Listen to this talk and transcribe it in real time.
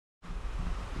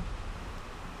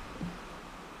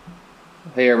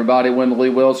Hey everybody, Wendell Lee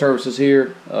Well Services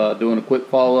here, doing a quick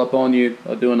follow-up on you,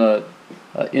 doing a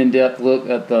in-depth look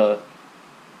at the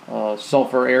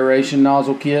sulfur aeration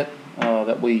nozzle kit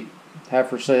that we have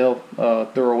for sale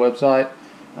through our website.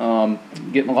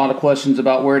 Getting a lot of questions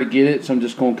about where to get it, so I'm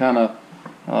just going to kind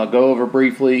of go over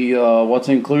briefly what's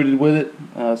included with it.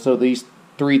 So these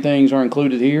three things are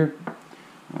included here.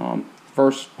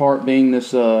 First part being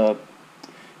this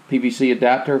PVC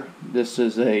adapter. This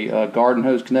is a garden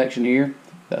hose connection here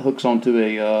that hooks onto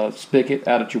a spigot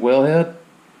out at your wellhead.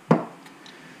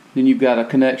 Then you've got a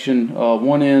connection,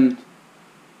 one end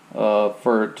to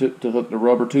hook the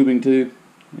rubber tubing to.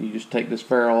 You just take this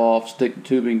ferrule off, stick the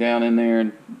tubing down in there,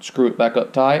 and screw it back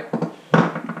up tight.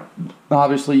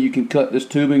 Obviously, you can cut this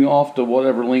tubing off to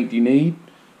whatever length you need.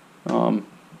 And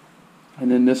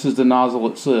then this is the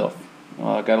nozzle itself.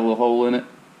 Got a little hole in it.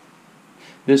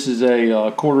 This is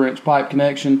a 1/4 inch pipe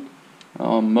connection.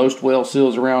 Most well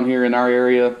seals around here in our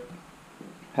area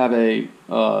have a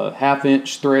 1/2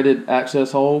 inch threaded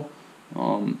access hole.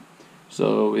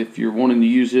 So if you're wanting to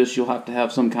use this, you'll have to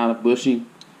have some kind of bushing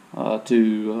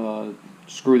to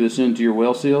screw this into your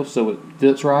well seal so it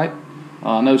fits right.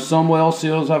 I know some well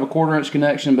seals have a 1/4 inch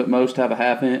connection, but most have a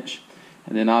 1/2 inch.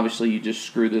 And then obviously you just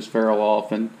screw this ferrule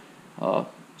off and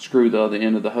screw the other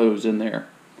end of the hose in there.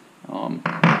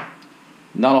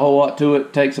 Not a whole lot to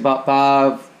it. Takes about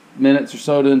 5 minutes or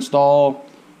so to install.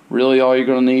 Really all you're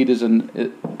going to need is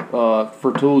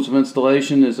for tools of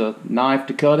installation is a knife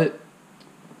to cut it,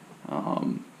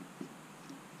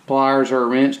 pliers or a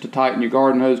wrench to tighten your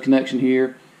garden hose connection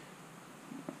here,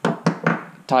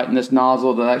 tighten this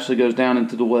nozzle that actually goes down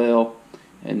into the well,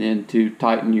 and then to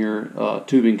tighten your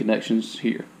tubing connections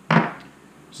here.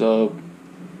 So,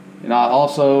 and I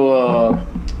also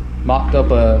mocked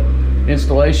up a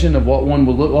installation of what one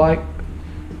would look like.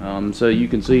 So you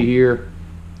can see here,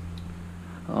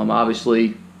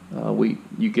 obviously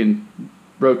you can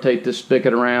rotate this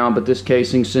spigot around, but this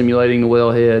casing simulating the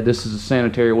wellhead. This is a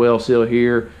sanitary well seal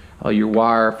here. Your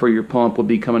wire for your pump would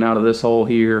be coming out of this hole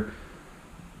here.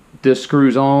 This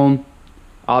screws on.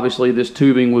 Obviously this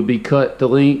tubing would be cut to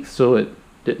length so it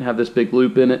didn't have this big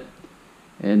loop in it.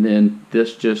 And then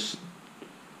this just,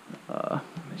 let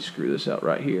me screw this out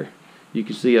right here. You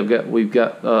can see we've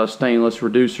got stainless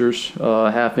reducers,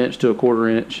 1/2 inch to a 1/4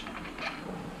 inch.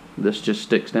 This just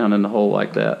sticks down in the hole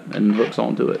like that and hooks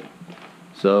onto it.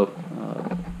 So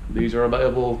these are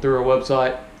available through our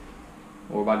website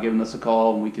or by giving us a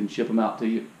call, and we can ship them out to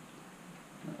you.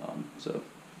 So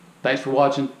thanks for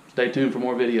watching. Stay tuned for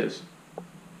more videos.